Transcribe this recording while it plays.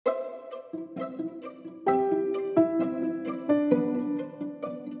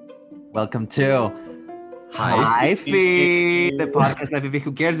Welcome to Hi, Hi Phoebe. Feed, the podcast by Phoebe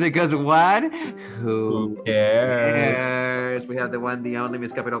Who Cares Because what? Who Who cares? cares? We have the one, the only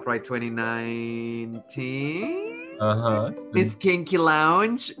Miss Capital Pride 2019, Uh-huh. Miss Kinky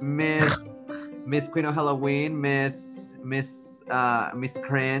Lounge, Miss Queen of Halloween, Miss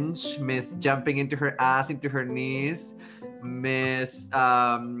Cringe, Miss Jumping into her ass, into her knees, Miss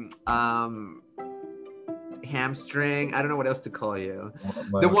Hamstring. I don't know what else to call you. Oh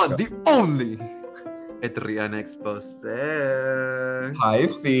my The one, God. the only. Etriana Expose. Hi,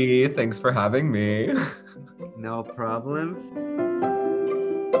 Fee. Thanks for having me. No problem.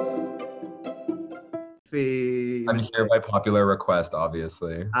 Fee. I'm here by popular request,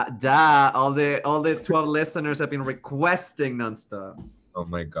 obviously. All the 12 listeners have been requesting nonstop. Oh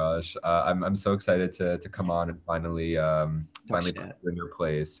my gosh. I'm so excited to come on and finally Shit. put you in your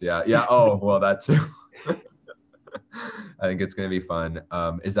place. Yeah. Yeah. Oh, well, that too. I think it's gonna be fun.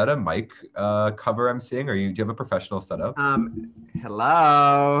 Is that a mic cover I'm seeing? Do you have a professional setup?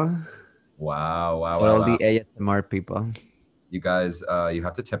 Hello. Wow, wow, For wow, all wow. the ASMR people. You guys, you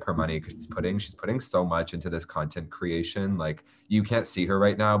have to tip her money because she's putting so much into this content creation. Like, you can't see her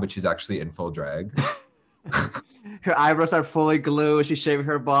right now, but she's actually in full drag. Her eyebrows are fully glued. She shaved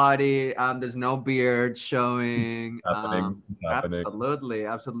her body. There's no beard showing. Happening. Absolutely.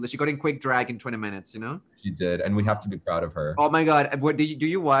 She got in quick drag in 20 minutes, you know? She did, and we have to be proud of her. Oh my god. Do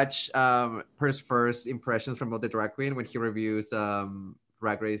you watch Per's first impressions from the drag queen when he reviews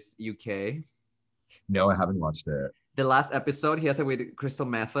Drag Race UK? No, I haven't watched it. The last episode he has it with Crystal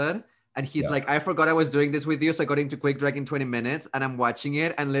Method. And he's Yeah. like, I forgot I was doing this with you, so I got into quick drag in 20 minutes, and I'm watching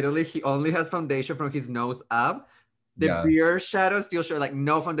it, and literally he only has foundation from his nose up. The Yeah. beard shadow still show like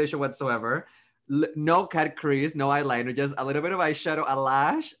no foundation whatsoever, no cut crease, no eyeliner, just a little bit of eyeshadow, a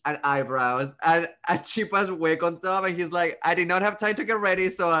lash, and eyebrows, and a cheap ass wig on top. And he's like, I did not have time to get ready,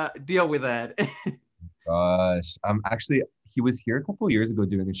 so deal with it. Gosh, actually, he was here a couple of years ago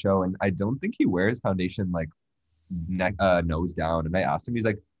doing a show, and I don't think he wears foundation like nose down. And I asked him, he's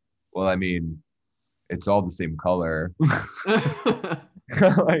like, "Well, I mean, it's all the same color."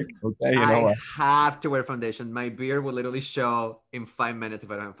 Like, okay, you know I what? have to wear foundation. My beard will literally show in 5 minutes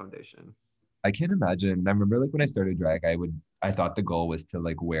if I don't have foundation. I can't imagine. I remember like when I started drag, I thought the goal was to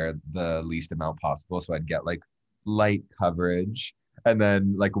like wear the least amount possible. So I'd get like light coverage and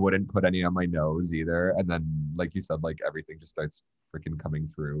then like wouldn't put any on my nose either. And then like you said, like everything just starts freaking coming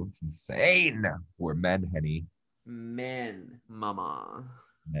through. It's insane. We're men, Henny. Men, mama.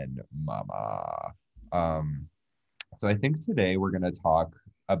 Men, mama. Um, so I think today we're gonna talk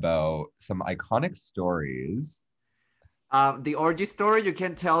about some iconic stories. The orgy story, you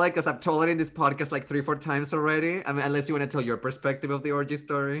can't tell it because I've told it in this podcast like 3, 4 times already. I mean, unless you want to tell your perspective of the orgy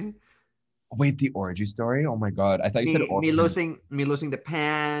story. Wait, the orgy story? Oh my God. I thought you said Me orgy. losing the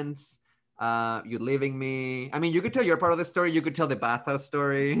pants, you leaving me. I mean, you could tell your part of the story. You could tell the bathhouse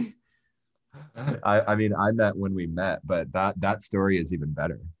story. I mean, I met when we met, but that story is even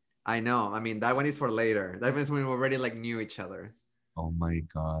better. I know. I mean, that one is for later. That means we already like knew each other. Oh my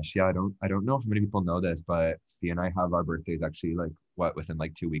gosh. Yeah, I don't know how many people know this, but Fee and I have our birthdays actually like within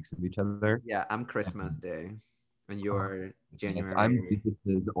like 2 weeks of each other. Yeah, I'm Christmas Day, and you're Yes, January. I'm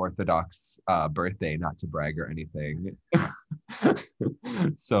Jesus's Orthodox birthday, not to brag or anything.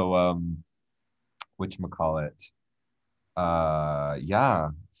 So whatchamacallit? Yeah,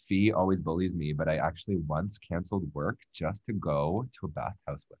 Fee always bullies me, but I actually once canceled work just to go to a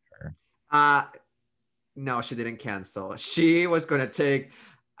bathhouse with her. No, she didn't cancel. She was gonna take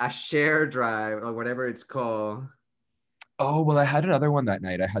a share drive or whatever it's called. Oh, well, I had another one that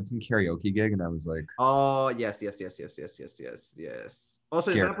night. I had some karaoke gig and I was like, Oh, yes. Also,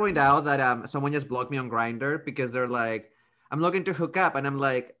 I just want to point out that someone just blocked me on Grindr because they're like, I'm looking to hook up, and I'm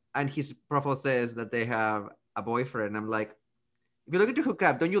like, and his profile says that they have a boyfriend. And I'm like, if you're looking to hook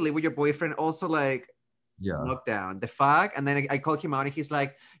up, don't you live with your boyfriend? Also, like, yeah. lockdown, the fuck? And then I called him out, and he's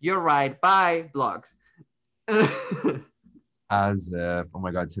like, you're right, bye, blocked. As if, oh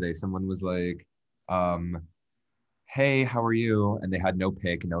my God, today someone was like, hey, how are you? And they had no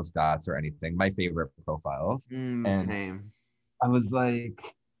pic, no stats or anything. My favorite profiles. And Same. I was like,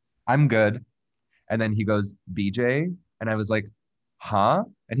 I'm good. And then he goes, BJ. And I was like, huh?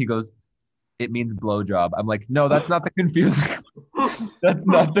 And he goes, it means blowjob. I'm like, no, that's not the confusing. That's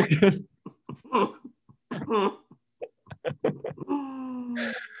not the.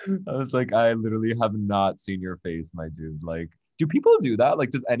 I was like, I literally have not seen your face, my dude. Like, do people do that?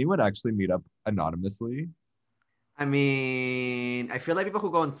 Like, does anyone actually meet up anonymously? I mean, I feel like people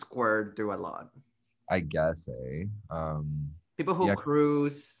who go on Square do a lot. I guess, People who yeah.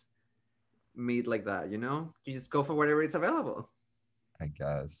 cruise. meet like that, you know? You just go for whatever is available. I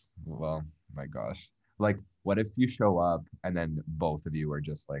guess. Well, my gosh. Like, what if you show up and then both of you are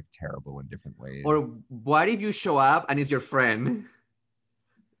just like terrible in different ways? Or what if you show up and it's your friend?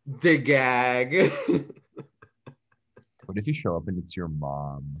 The gag. What if you show up and it's your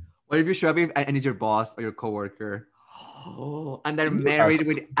mom? What if you show up and it's your boss or your coworker? Oh, and they're Didn't you have married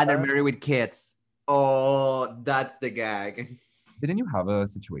with something like that? kids. Oh, that's the gag. Didn't you have a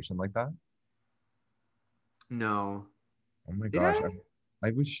situation like that? No. Oh my Did gosh. I?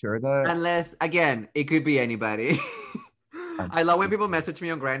 I was sure that Unless again, it could be anybody. I'm I love when people message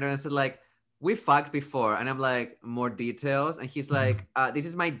me on Grindr and said like, "We fucked before," and I'm like, "More details." And he's like, "This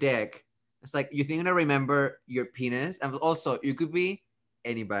is my dick." It's like you think I remember your penis, and also you could be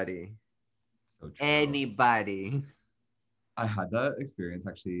anybody, so true. anybody. I had that experience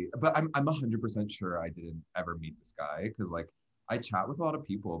actually, but I'm 100% sure I didn't ever meet this guy because like I chat with a lot of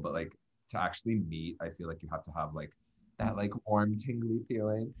people, but like to actually meet, I feel like you have to have like that like warm, tingly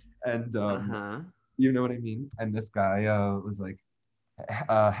feeling, and Uh-huh. you know what I mean. And this guy was like,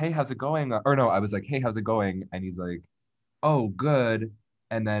 "Hey, how's it going?" Or no, I was like, "Hey, how's it going?" And he's like, "Oh, good."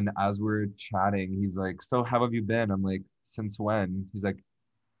 And then as we're chatting, he's like, "So how have you been?" I'm like, "Since when?" He's like,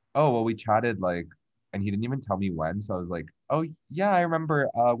 "Oh, well, we chatted like," and he didn't even tell me when. So I was like, "Oh, yeah, I remember.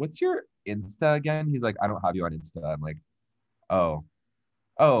 What's your Insta again?" He's like, "I don't have you on Insta." I'm like, "Oh,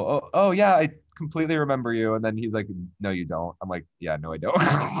 oh, yeah, I completely remember you." And then he's like, "No, you don't." I'm like, "Yeah, no, I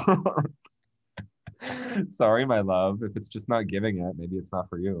don't." Sorry, my love. If it's just not giving it, maybe it's not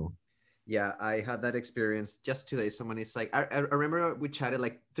for you. Yeah, I had that experience just today. Someone is like, I remember we chatted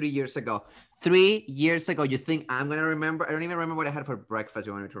like 3 years ago. 3 years ago, you think I'm gonna remember? I don't even remember what I had for breakfast.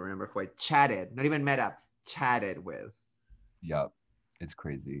 You want me to remember who I chatted, not even met up, chatted with. Yep. It's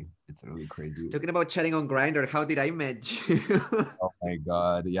crazy. It's really crazy. Talking about chatting on Grindr, how did I met you? Oh my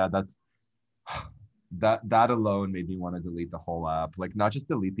God. Yeah, that's that alone made me want to delete the whole app. Like not just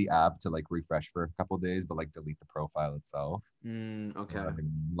delete the app to like refresh for a couple days, but like delete the profile itself. Okay.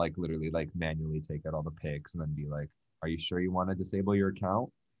 And like literally like manually take out all the pics and then be like, are you sure you want to disable your account?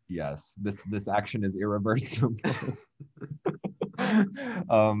 Yes, this action is irreversible.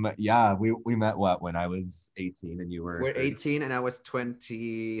 Yeah, we met what when I was 18 and you were We're 30. 18 and I was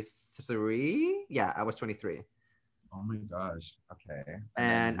 23. Yeah, I was 23. Oh my gosh. Okay.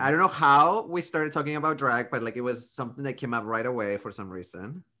 And And then I don't know how we started talking about drag, but like it was something that came up right away for some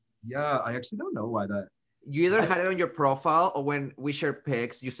reason. yeah, I actually don't know why that You either I had it on your profile or when we shared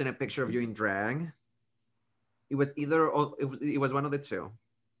pics, you sent a picture of you in drag. It was either or it was one of the two.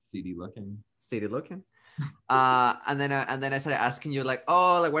 CD looking. City looking. And then I started asking you like,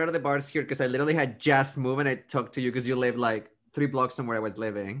 oh, like where are the bars here? Because I literally had just moved and I talked to you because you live like 3 blocks from where I was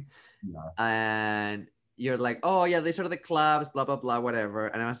living. Yeah. And you're like, oh yeah, these are the clubs, blah blah blah, whatever.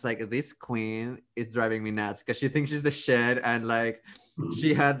 And I was like, this queen is driving me nuts because she thinks she's the shit, and like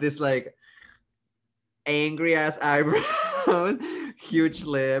she had this like angry ass eyebrows, huge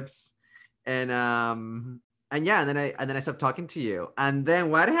lips, and yeah, and then I stopped talking to you. And then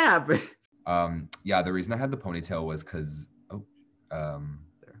what happened? Yeah, the reason I had the ponytail was because there,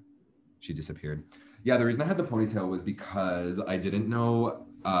 she disappeared. Yeah, the reason I had the ponytail was because I didn't know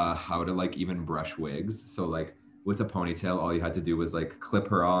how to like even brush wigs. So like with a ponytail, all you had to do was like clip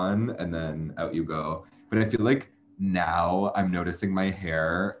her on and then out you go. But I feel like now I'm noticing my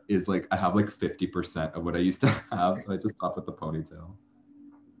hair is like I have like 50% of what I used to have. So I just stopped with the ponytail.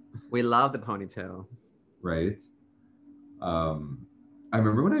 We love the ponytail. Right. Um, I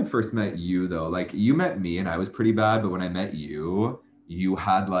remember when I first met you though, like you met me and I was pretty bad, but when I met you, you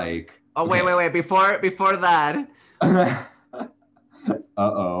had like Oh wait, okay. wait, wait. Before that,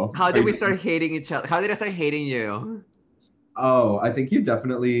 Uh-oh. how Are did you we start hating each other? How did I start hating you? Oh, I think you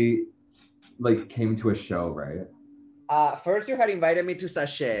definitely like came to a show, right? First you had invited me to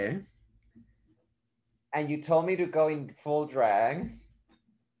Sachet, and you told me to go in full drag.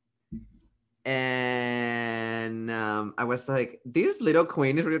 And I was like, this little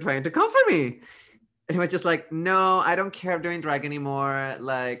queen is really trying to comfort me. And he was just like, no, I don't care doing drag anymore.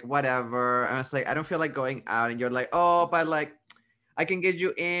 Like, whatever. And I was like, I don't feel like going out. And you're like, oh, but like, I can get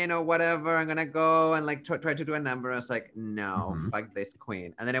you in or whatever. I'm gonna go and like try to do a number. I was like, no, Mhm. fuck this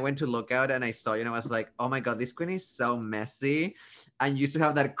queen. And then I went to look out and I saw you, and I was like, oh my god, this queen is so messy, and used to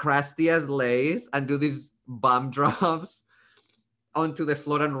have that crusty as lace and do these bomb drops onto the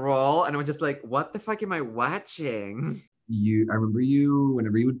floor and roll. And I was just like, what the fuck am I watching? I remember you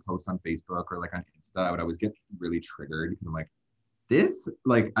whenever you would post on Facebook or like on Insta, I would always get really triggered because I'm like, this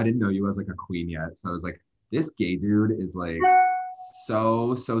like I didn't know you as like a queen yet. So I was like, this gay dude is like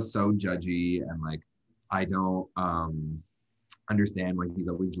so judgy and like I don't understand why he's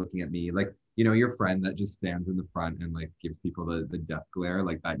always looking at me. Like, you know, your friend that just stands in the front and like gives people the death glare,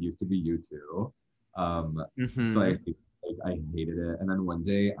 like that used to be you too. So Mm-hmm. I hated it. And then one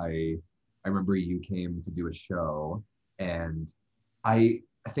day I remember you came to do a show and I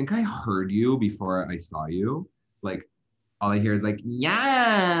think I heard you before I saw you. Like all I hear is like,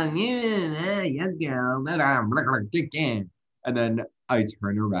 yeah, yeah, yes, girl. And then I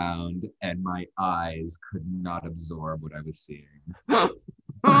turn around and my eyes could not absorb what I was seeing.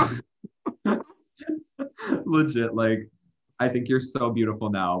 Legit, like, I think you're so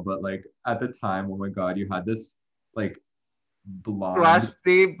beautiful now, but like at the time, oh my God, you had this like blonde,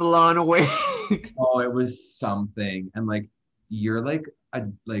 Crusty blonde wig. oh, it was something. And like, you're like,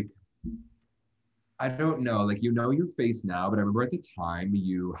 like, I don't know, like, you know your face now, but I remember at the time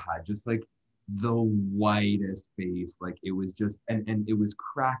you had just like the whitest face. Like, it was just, and it was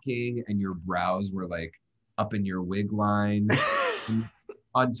cracking, and your brows were like up in your wig line. And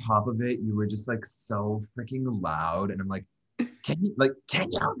on top of it, you were just like so freaking loud. And I'm like, can you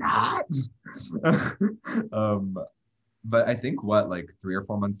not? um, but I think what, like 3 or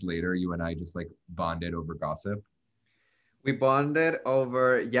 4 months later, you and I just like bonded over gossip. We bonded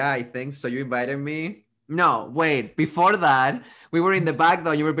over, yeah, I think so. You invited me. No, wait. Before that, we were in the back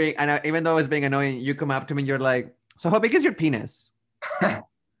though. You were being, and even though I was being annoying, you come up to me and you're like, "So how big is your penis?" And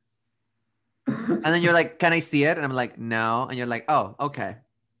then you're like, "Can I see it?" And I'm like, "No." And you're like, "Oh, okay."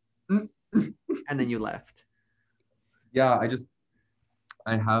 And then you left. Yeah,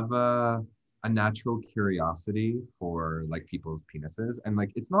 I have a natural curiosity for like people's penises, and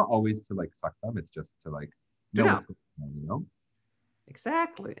like it's not always to like suck them, it's just to like To know know. what's going on, you know?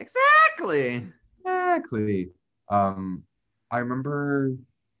 Exactly. Exactly. Exactly. Um, I remember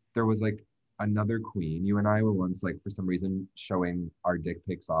there was like another queen. You and I were once like for some reason showing our dick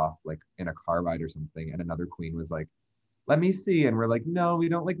pics off like in a car ride or something, and another queen was like, "Let me see," and we're like, "No, we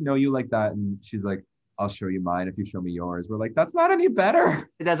don't like know you like that," and she's like, "I'll show you mine if you show me yours." We're like, "That's not any better."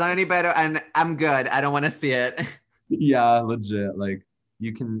 It doesn't any better, and I'm good. I don't want to see it. Yeah, legit. Like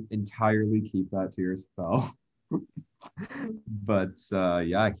you can entirely keep that to yourself. But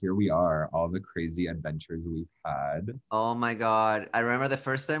yeah, here we are, all the crazy adventures we've had. Oh my God. I remember the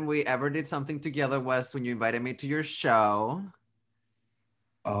first time we ever did something together was when you invited me to your show,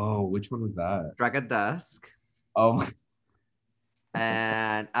 Oh, which one was that? Drag at Dusk. Oh my,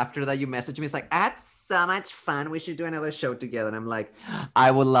 And after that, you messaged me. It's like, I had so much fun. We should do another show together. And I'm like,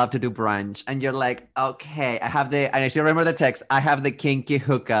 I would love to do brunch. And you're like, okay, I have the, and I still remember the text, I have the kinky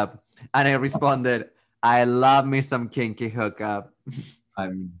hookup. And I responded, I love me some kinky hookup.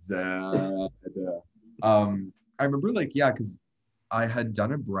 I'm dead. I remember like, yeah, because I had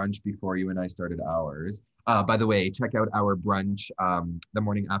done a brunch before you and I started ours. By the way, check out our brunch the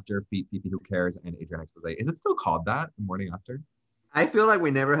morning after Fifi Who Cares and Adrian Expose. Is it still called that? The morning after? I feel like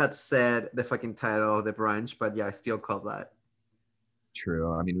we never had said the fucking title of the brunch, but yeah, I still call that.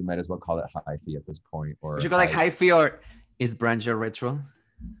 True. I mean, we might as well call it High Fee at this point, We or should go like High. high fee or is brunch your ritual?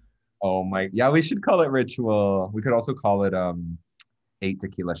 Oh my, yeah, we should call it Ritual. We could also call it 8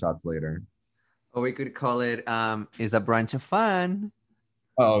 tequila shots later. Or we could call it is a brunch of fun.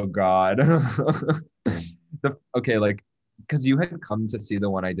 Oh God. Okay, like, because you had come to see the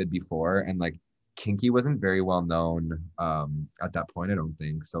one I did before, and like Kinky wasn't very well known at that point, I don't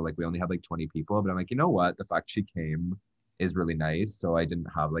think. So like we only had like 20 people, but I'm like, you know what? The fact she came is really nice. So I didn't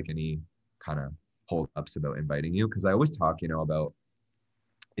have like any kind of hold ups about inviting you because I always talk, you know, about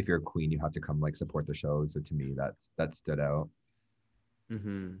if you're a queen, you have to come like support the show. So to me, that stood out.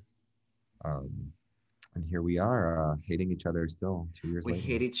 Mm-hmm. Um, and here we are, hating each other still 2 years We later.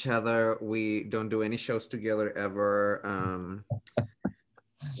 hate each other. We don't do any shows together ever.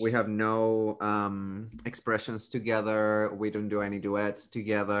 We have no expressions together. We don't do any duets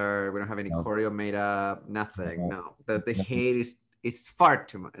together. We don't have any No, choreo made up. Nothing. no, No, the no, hate is far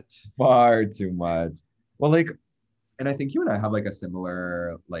too much. far too much. Well, like, and I think you and I have like a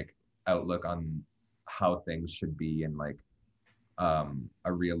similar like outlook on how things should be and like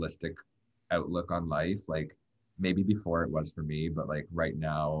a realistic outlook on life. Like maybe before it was for me, but like right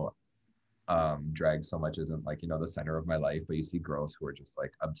now, drag so much isn't like, you know, the center of my life, but you see girls who are just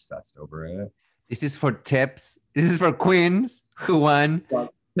like obsessed over it. This is for tips. This is for queens who want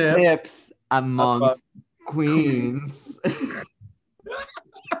Well, tips tips about amongst queen. queens.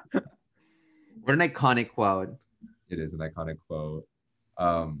 What an iconic quote. It is an iconic quote.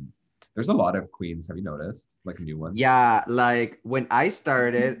 Um, there's a lot of queens. Have you noticed? Like new ones? Yeah, like when I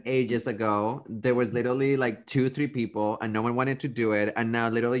started ages ago, there was literally like two, three people and no one wanted to do it. And now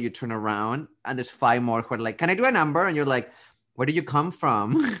literally you turn around and there's five more who are like, can I do a number? And you're like, where did you come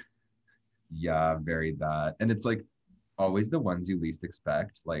from? Yeah, very that. And it's like always the ones you least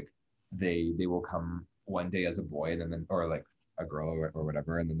expect. Like they will come one day as a boy and then or like a girl or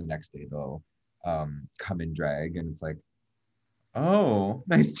whatever, and then the next day they'll come in drag, and it's like, oh,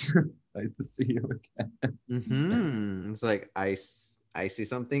 nice to see you again. It's like I see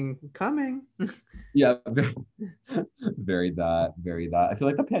something coming. Yeah, very that. I feel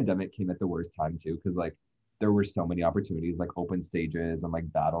like the pandemic came at the worst time too, because like there were so many opportunities, like open stages and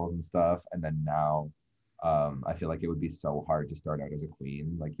like battles and stuff. And then now, I feel like it would be so hard to start out as a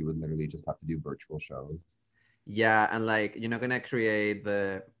queen. Like you would literally just have to do virtual shows. Yeah, and like you're not gonna create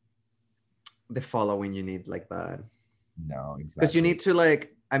the following you need like that. No, Because you exactly. need to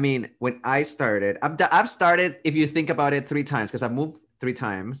like, I mean, when I started, I've started, if you think about it, 3 times, because I've moved 3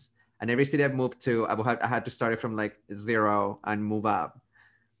 times, and every city I've moved to, I had to start it from like zero and move up.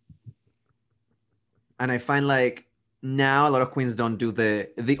 And I find like now a lot of queens don't do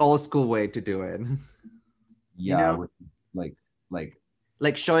the old school way to do it. You Yeah, know, with like like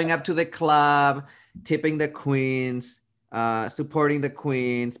like showing up to the club, tipping the queens, supporting the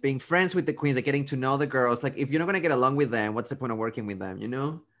queens, being friends with the queens, like getting to know the girls. Like if you're not gonna get along with them, what's the point of working with them? You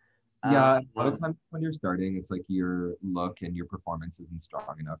know? yeah, a lot of Um, times when you're starting, it's like your look and your performance isn't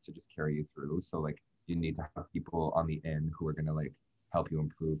strong enough to just carry you through. So like you need to have people on the end who are gonna like help you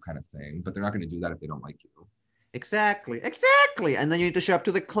improve kind of thing. But they're not gonna do that if they don't like you. Exactly, exactly. And then you need to show up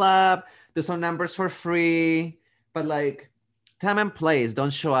to the club, do some numbers for free, but like time and place.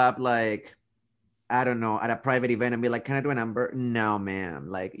 Don't show up like I don't know at a private event and be like, "Can I do a number?" No, man.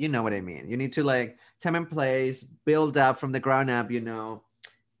 Like you know what I mean. You need to like time and place, build up from the ground up,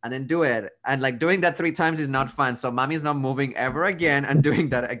 and then do it. And like doing that 3 times is not fun. So mommy's not moving ever again and doing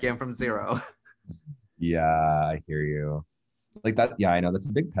that again from zero. Yeah, I hear you. Like that, yeah, I know that's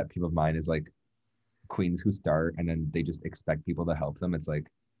a big pet peeve of mine is like queens who start and then they just expect people to help them. It's like,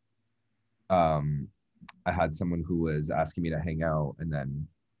 um, I had someone who was asking me to hang out, and then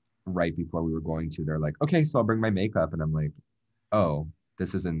right before we were going to, they're like, okay, so I'll bring my makeup. And I'm like, oh,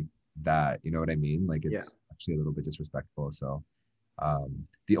 this isn't that, you know what I mean? Like Yeah. it's actually a little bit disrespectful. So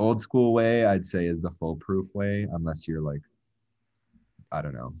the old school way I'd say is the foolproof way, unless you're like, I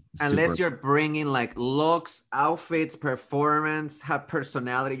don't know, super. Unless you're bringing like looks, outfits, performance, have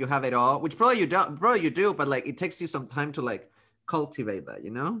personality, you have it all, which probably you don't, probably you do, but like it takes you some time to like cultivate that, you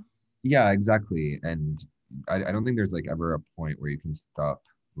know? Yeah, exactly. And I don't think there's like ever a point where you can stop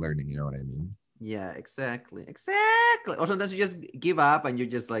learning, you know what I mean? Yeah, exactly. Exactly. Or sometimes you just give up and you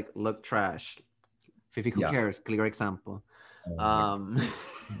just like look trash. Fifi, who Yeah. cares? Clear example. Oh my God. Um,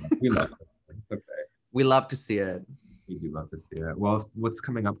 We love it. It's okay. we love to see it. We do love to see it. Well, what's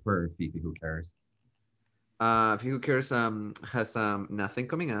coming up for Fifi? Who cares? Fifi, who cares? Has nothing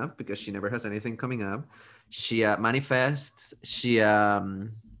coming up because she never has anything coming up. She manifests. She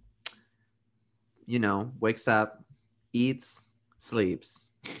wakes up, eats,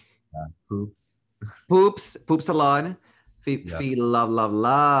 sleeps, Yeah. Poops. poops a lot. Yeah. Fifi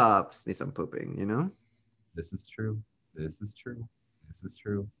loves me some pooping. You know. This is true. This is true. This is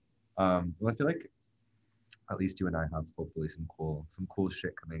true. Well, I feel like at least you and I have hopefully some cool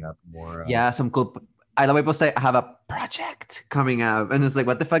shit coming up. More Yeah, some cool. I love people say I have a project coming up, and it's like,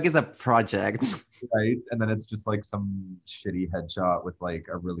 what the fuck is a project? right, and then it's just like some shitty headshot with like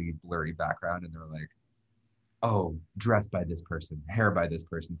a really blurry background, and they're like, "Oh, dressed by this person, hair by this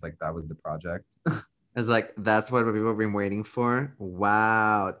person." It's like that was the project. It's like that's what people have been waiting for.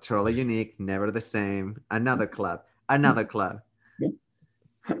 Wow, totally unique, never the same. Another club, another club.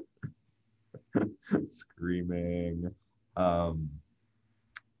 Screaming. Um,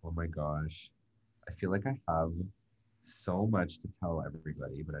 oh my gosh. I feel like I have so much to tell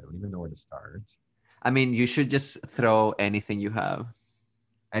everybody, but I don't even know where to start. I mean, you should just throw anything you have,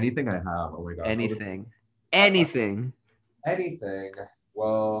 Anything I have. Oh my gosh. Oh, this anything, podcast. anything. Anything.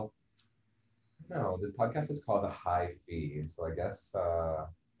 Well, no, this podcast is called a high fee, so I guess I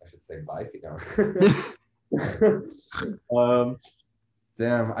should say bye fee now.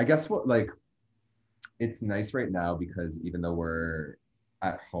 Damn. I guess what like it's nice right now because even though we're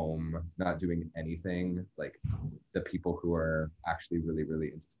at home not doing anything, like the people who are actually really,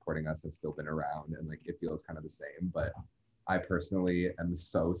 really into supporting us have still been around and like it feels kind of the same. But I personally am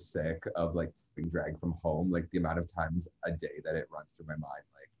so sick of like being dragged from home, like the amount of times a day that it runs through my mind.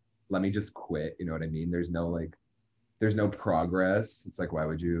 Like, let me just quit. You know what I mean? There's no progress. It's like, why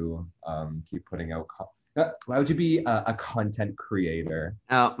would you keep putting out? Why would you be a content creator?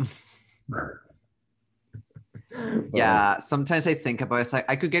 Oh, But like, yeah. Sometimes I think about it, it's like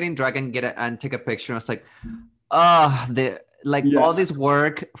I could get in drag and and take a picture. And it's like, oh, the like yeah, all this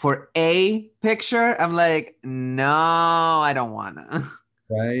work for a picture. I'm like, no, I don't wanna.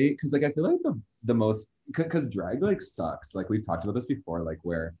 right? Because like I feel like the most because drag like sucks. Like we've talked about this before, like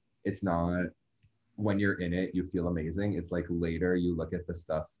where it's not when you're in it, you feel amazing. It's like later you look at the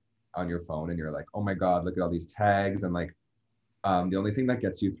stuff on your phone and you're like, oh my God, look at all these tags. And like the only thing that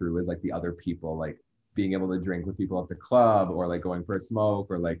gets you through is like the other people, like being able to drink with people at the club or like going for a smoke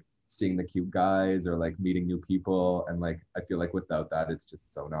or like seeing the cute guys or like meeting new people. And like I feel like without that, it's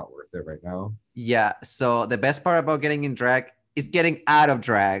just so not worth it right now. Yeah. So the best part about getting in drag is getting out of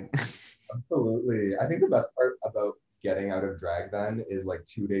drag. Absolutely. I think the best part about getting out of drag then is like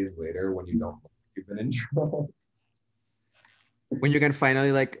 2 days later when you don't look like you've been in drag. When you can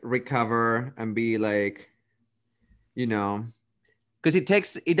finally like recover and be like, you know, because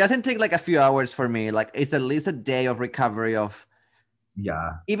it doesn't take like a few hours for me. Like it's at least a day of recovery of,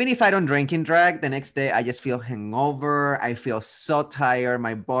 Yeah. even if I don't drink in drag, the next day I just feel hangover. I feel so tired.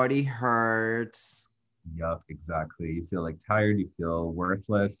 My body hurts. Yup, exactly. You feel like tired, you feel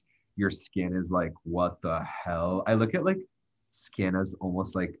worthless. Your skin is like, what the hell? I look at like skin as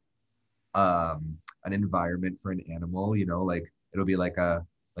almost an environment for an animal, you know, like it'll be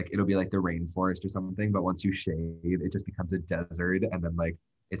it'll be like the rainforest or something, but once you shave, it just becomes a desert and then like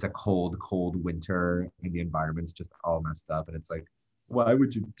it's a cold, cold winter and the environment's just all messed up. And it's like, why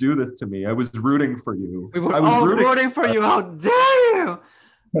would you do this to me? I was rooting for you. We were I was all rooting for you. How dare you?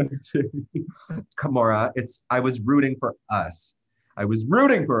 Kimora, I was rooting for us. I was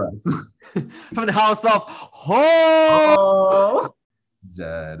rooting for us. From the house of Ho. Oh,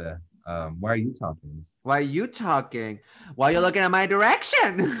 dead. Why are you talking? Why are you talking? Why are you looking at my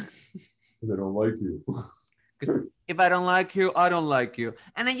direction? Because I don't like you. Because if I don't like you, I don't like you.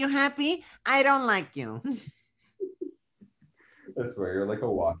 And are you happy? I don't like you. I swear, you're like a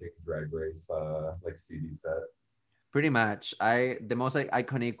walking drag race, like CD set. Pretty much. The most like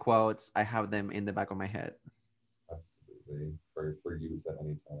iconic quotes, I have them in the back of my head. Absolutely, for use at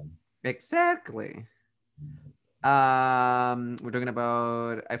any time. Exactly. We're talking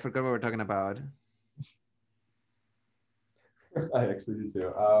about. I forgot what we're talking about. I actually do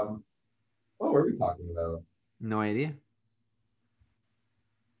too. What were we talking about? No idea.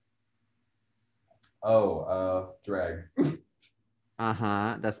 Oh, drag.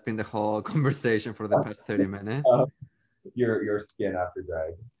 That's been the whole conversation for the past 30 minutes. Your skin after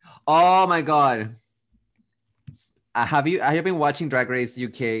drag. Oh my God. Have you been watching Drag Race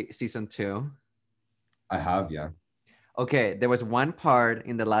UK season 2? I have, yeah. Okay, there was one part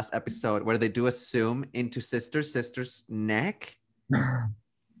in the last episode where they do a zoom into sister's neck.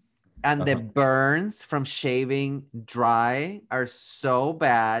 And the burns from shaving dry are so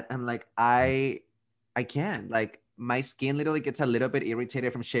bad. I'm like, I can't. Like my skin literally gets a little bit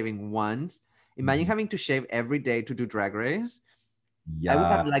irritated from shaving once. Imagine having to shave every day to do Drag Race. Yeah. I would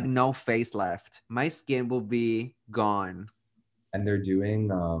have like no face left. My skin will be gone. And they're doing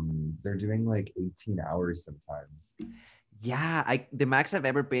like 18 hours sometimes. Yeah, the max I've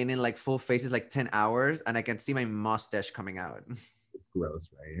ever been in like full face is like 10 hours and I can see my mustache coming out. It's gross,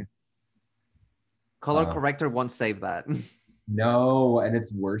 right? Color corrector won't save that. No, and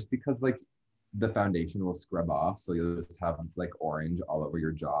it's worse because like the foundation will scrub off, so you'll just have like orange all over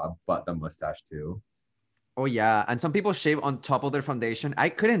your jaw, but the mustache too. Oh yeah, and some people shave on top of their foundation. I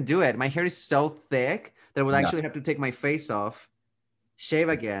couldn't do it. My hair is so thick that I would actually have to take my face off, shave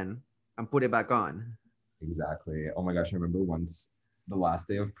again, and put it back on. Exactly. Oh my gosh, I remember once the last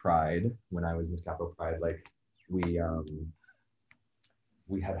day of Pride when I was Miss Capital Pride, like we had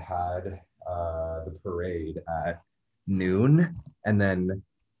the parade at noon, and then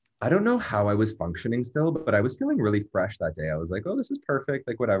I don't know how I was functioning still, but I was feeling really fresh that day. I was like, oh, this is perfect,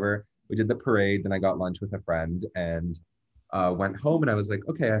 like whatever. We did the parade, then I got lunch with a friend and went home, and I was like,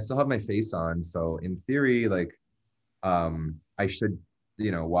 okay, I still have my face on, so in theory, like I should,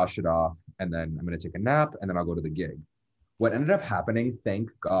 wash it off, and then I'm gonna take a nap, and then I'll go to the gig. What ended up happening,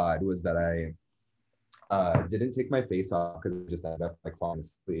 thank God, was that I didn't take my face off because I just ended up like falling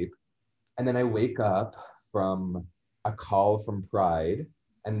asleep. And then I wake up from a call from Pride,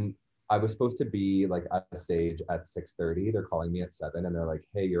 and I was supposed to be like at the stage at 6:30. They're calling me at 7, and they're like,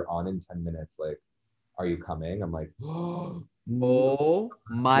 hey, you're on in 10 minutes. Like, are you coming? I'm like, oh, oh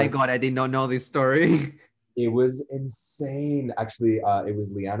my God, I did not know this story. It was insane. Actually, it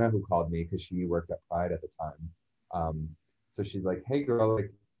was Liana who called me because she worked at Pride at the time. So she's like, hey girl,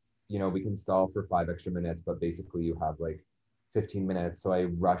 like, we can stall for 5 extra minutes, but basically you have like 15 minutes. So I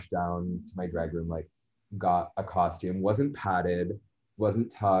rushed down to my drag room, like got a costume, wasn't padded,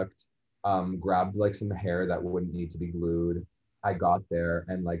 wasn't tucked, grabbed like some hair that wouldn't need to be glued. I got there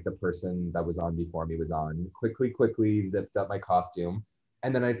and like the person that was on before me was on. Quickly zipped up my costume.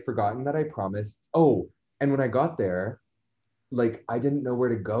 And then I'd forgotten that I promised. Oh, and when I got there, like I didn't know where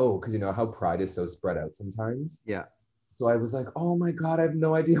to go because you know how Pride is so spread out sometimes. Yeah. So I was like, oh my God, I have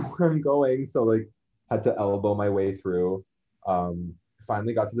no idea where I'm going. So like had to elbow my way through. Um,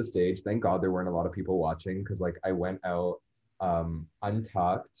 Finally got to the stage. Thank God there weren't a lot of people watching because like I went out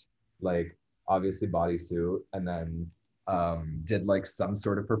untucked, like obviously bodysuit, and then did like some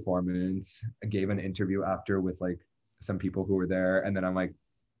sort of performance. I gave an interview after with like some people who were there. And then I'm like,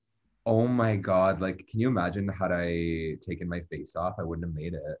 oh my God, like, can you imagine had I taken my face off? I wouldn't have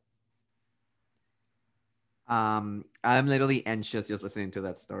made it. I'm literally anxious just listening to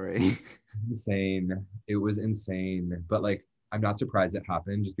that story. Insane. It was insane. But like, I'm not surprised it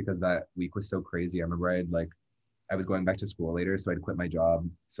happened just because that week was so crazy. I remember I was going back to school later, so I'd quit my job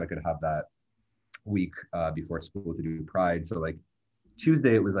so I could have that week before school to do Pride. So like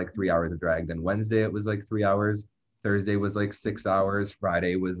Tuesday it was like 3 hours of drag. Then Wednesday it was like 3 hours. Thursday was like 6 hours.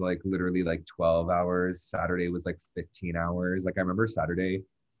 Friday was like literally like 12 hours. Saturday was like 15 hours. Like I remember Saturday,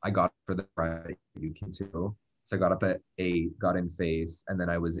 I got for the Friday weekend too. So I got up at 8, got in face, and then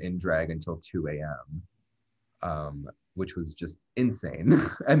I was in drag until 2 a.m. Which was just insane.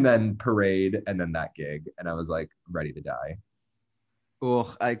 And then parade and then that gig. And I was like ready to die.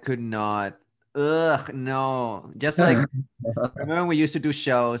 Ugh, I could not. Ugh, no. Just like remember when we used to do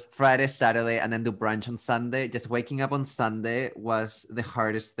shows Friday, Saturday, and then do brunch on Sunday? Just waking up on Sunday was the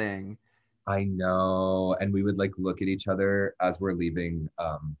hardest thing. I know. And we would like look at each other as we're leaving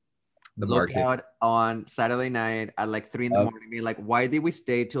the Look market. out on Saturday night at like 3 in the morning, being like, why did we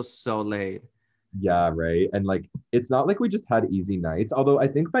stay till so late? Yeah, right. And like it's not like we just had easy nights. Although I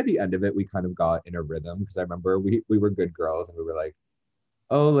think by the end of it we kind of got in a rhythm because I remember we were good girls and we were like,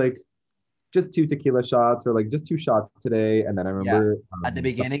 oh, like just 2 tequila shots or like just 2 shots today. And then I Yeah. remember At the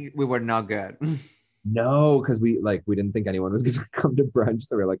beginning, we were not good. no, because we didn't think anyone was gonna come to brunch.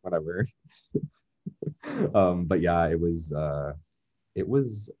 So we are like, whatever. But yeah, it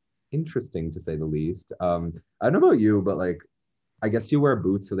was interesting to say the least. I don't know about you, but like I guess you wear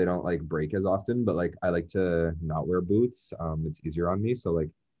boots so they don't like break as often, but like I like to not wear boots. It's easier on me. So like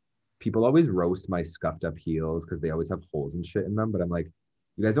people always roast my scuffed up heels because they always have holes and shit in them. But I'm like,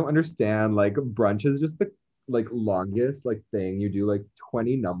 you guys don't understand. Like brunch is just the like longest like thing. You do like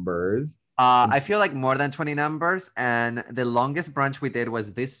 20 numbers. And I feel like more than 20 numbers. And the longest brunch we did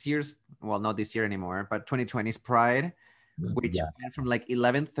was this year's, well, not this year anymore, but 2020's Pride, which yeah, went from like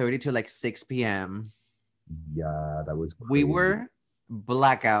 11:30 to like 6 p.m. yeah, that was We crazy. were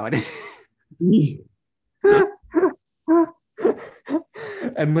blackout.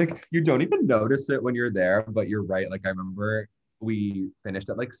 And like you don't even notice it when you're there, but you're right. Like I remember we finished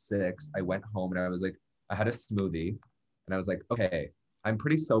at like 6. I went home and I was like, I had a smoothie and I was like, okay, I'm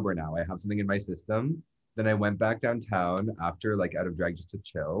pretty sober now. I have something in my system. Then I went back downtown after like out of drag just to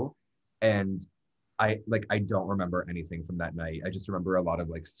chill. And I don't remember anything from that night. I just remember a lot of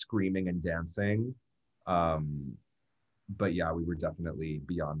like screaming and dancing. Um, but yeah, we were definitely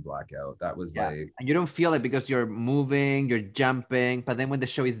beyond blackout. That was Yeah. like And you don't feel it because you're moving, you're jumping. But then when the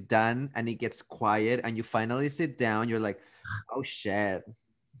show is done and it gets quiet and you finally sit down, you're like, oh shit.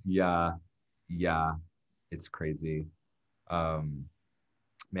 yeah, yeah, it's crazy. Um,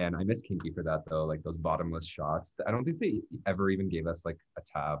 Man, I miss Kinky for that though. Like those bottomless shots. I don't think they ever even gave us like a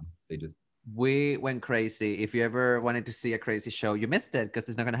tab. They just We went crazy. If you ever wanted to see a crazy show, you missed it because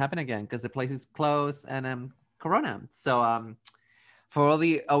it's not gonna happen again because the place is closed and Corona. So for all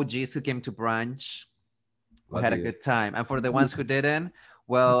the OGs who came to brunch, we love had a you. good time. And for the ones who didn't,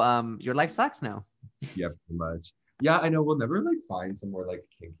 well, your life sucks now. Yeah, pretty much. Yeah, I know we'll never like find somewhere like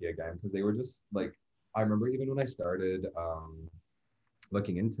Kinky again because they were just like I remember even when I started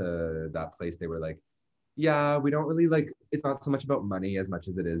looking into that place, they were like, yeah, we don't really like it's not so much about money as much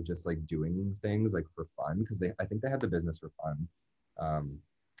as it is just like doing things like for fun because they I think they had the business for fun. Um,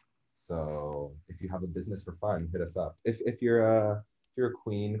 So if you have a business for fun, hit us up. If you're a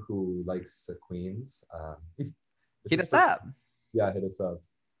queen who likes queens, this Hit is us for up. yeah, hit us up.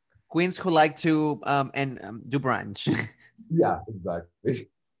 Queens who like to do brunch. Yeah, exactly.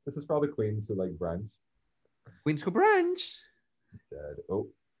 This is probably queens who like brunch. Queens who brunch. Dead. Oh,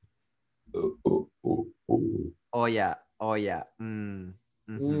 oh, oh, oh, oh. Oh yeah. Oh yeah.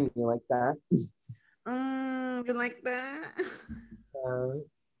 Mm-hmm. You like that? You like that? So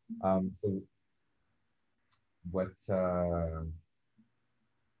what? Oh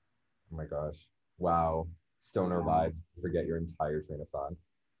my gosh! Wow, stoner Wow. vibe. Forget your entire train of thought.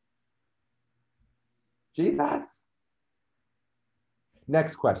 Jesus.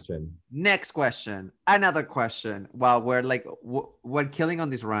 Next question. Next question. Another question. Wow, we're like we're killing on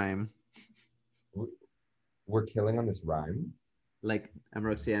this rhyme. We're killing on this rhyme. Like I'm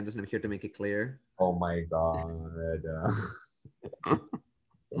Roxy Anderson. I'm here to make it clear. Oh my god.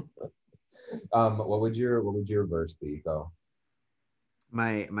 What would your verse be? Go.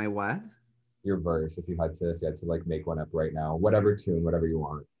 My what? Your verse, if you had to like make one up right now, whatever tune, whatever you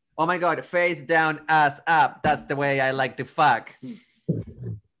want. Oh my god, face down, ass up. That's the way I like to fuck.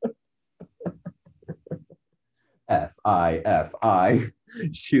 F-I-F-I.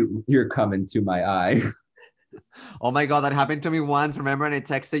 Shoot, you're coming to my eye. Oh my god, that happened to me once. Remember? And I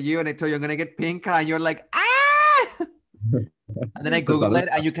texted you and I told you I'm gonna get pink eye, and you're like, ah. And then I googled it,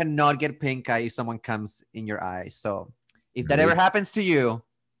 and you cannot get pink eye if someone comes in your eye. So if that ever happens to you,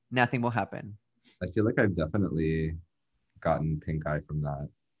 nothing will happen. I feel like I've definitely gotten pink eye from that.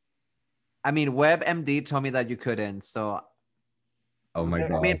 I mean, WebMD told me that you couldn't. So Oh my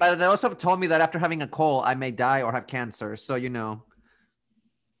god. I mean, but they also told me that after having a cold, I may die or have cancer. So none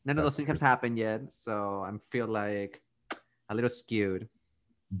of those things have happened yet. So I feel like a little skewed.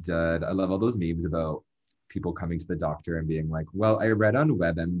 Dead. I love all those memes about people coming to the doctor and being like, well, I read on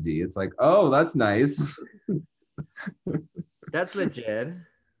WebMD. It's like, oh, that's nice. That's legit.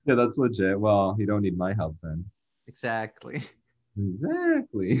 Yeah, that's legit. Well, you don't need my help then. Exactly.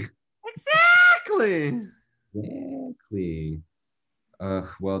 Exactly.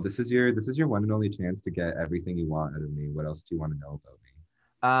 Well, this is your one and only chance to get everything you want out of me. What else do you want to know about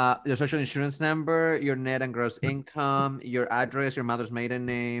me? Your social insurance number, your net and gross income, your address, your mother's maiden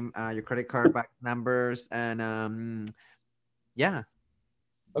name, your credit card back numbers, and yeah.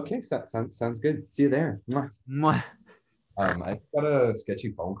 Okay, sounds good. See you there. Mwah. I got a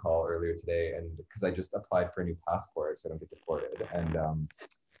sketchy phone call earlier today, and because I just applied for a new passport, so I don't get deported. And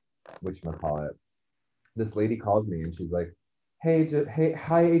whatchamacallit, this lady calls me and she's like, hey,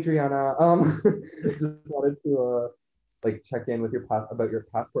 hi, Adriana. Just wanted to like check in with about your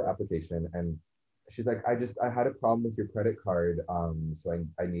passport application. And she's like, I had a problem with your credit card. So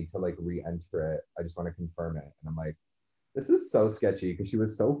I need to like re-enter it. I just want to confirm it. And I'm like, this is so sketchy because she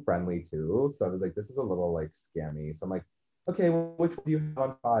was so friendly too. So I was like, this is a little like scammy. So I'm like, okay, well, which one do you have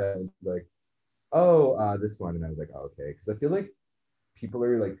on file? And she's like, oh, this one. And I was like, oh, okay. Because I feel like people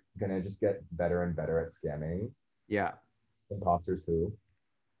are like gonna just get better and better at scamming. Yeah. Imposters who.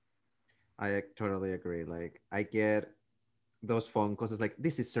 I totally agree. Like I get those phone calls. It's like,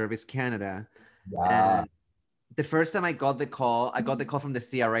 this is Service Canada. Yeah. And the first time I got the call from the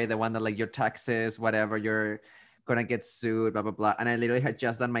CRA, the one that like your taxes, whatever, you're gonna get sued, blah blah blah. And I literally had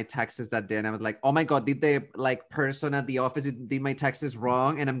just done my taxes that day, and I was like, oh my god, did the like person at the office did my taxes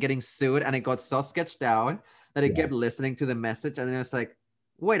wrong, and I'm getting sued? And I got so sketched out that I kept listening to the message, and then I was like,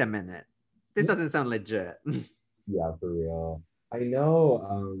 wait a minute, this doesn't sound legit. Yeah, for real. I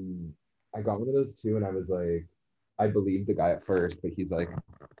know. I got one of those too, and I was like, I believed the guy at first, but he's like,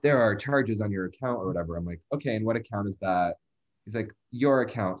 there are charges on your account or whatever. I'm like, okay, and what account is that? He's like, your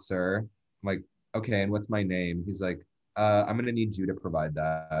account, sir. I'm like, okay, and what's my name? He's like, I'm gonna need you to provide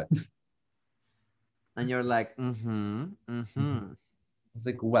that. And you're like, I was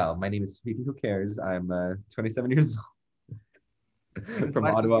like, well, my name is Phoebe. Who cares? I'm 27 years old from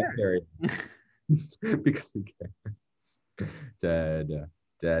Ottawa, Ontario. Because who cares? Dead.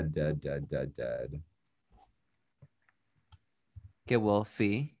 Okay, well,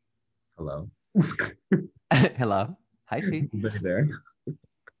 Fee. Hello. Hello. Hi, Fee. There.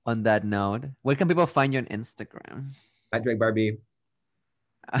 On that note, where can people find you on Instagram? At Drag Barbie.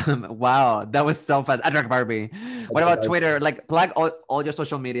 Wow, that was so fast. At Drag Barbie. What about Twitter? Like, plug all your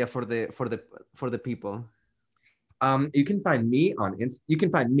social media for the people. You can find me you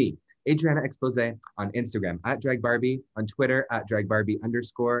can find me, Adriana Expose, on Instagram at Drag Barbie, on Twitter at Drag Barbie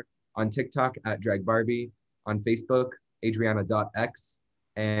 _, on TikTok at Drag Barbie, on Facebook Adriana.x,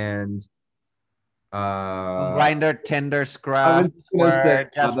 and Grindr, Tinder, Scrub, Square,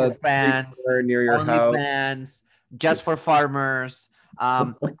 Just for Fans, near your house. Fans, Just for Farmers,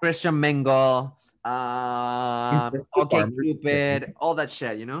 Christian Mingle, Okay Cupid, all that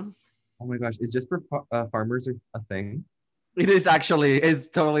shit, you know? Oh my gosh, is Just for Farmers a thing? It is actually. It's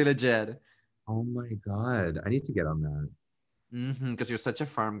totally legit. Oh my god, I need to get on that. Because you're such a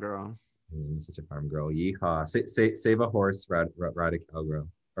farm girl. I'm such a farm girl. Yeehaw. Save a horse, ride a cowgirl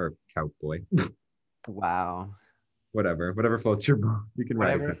or cowboy. Wow. Whatever floats your boat. You can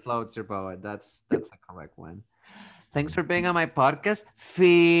ride. Whatever floats your boat. That's a correct one. Thanks for being on my podcast,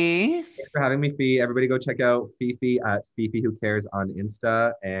 Fee. Thanks for having me, Fee. Everybody go check out Fifi at Fifi Who Cares on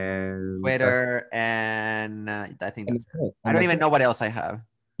Insta and Twitter, and I think that's it. I don't even know what else I have.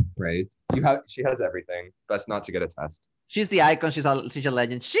 Right. She has everything. Best not to get a test. She's the icon. She's a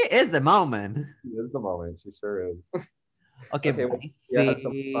legend. She is the moment. She is the moment. She sure is. Okay, well, yeah, had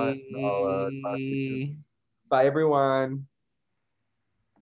some fun. Bye, everyone.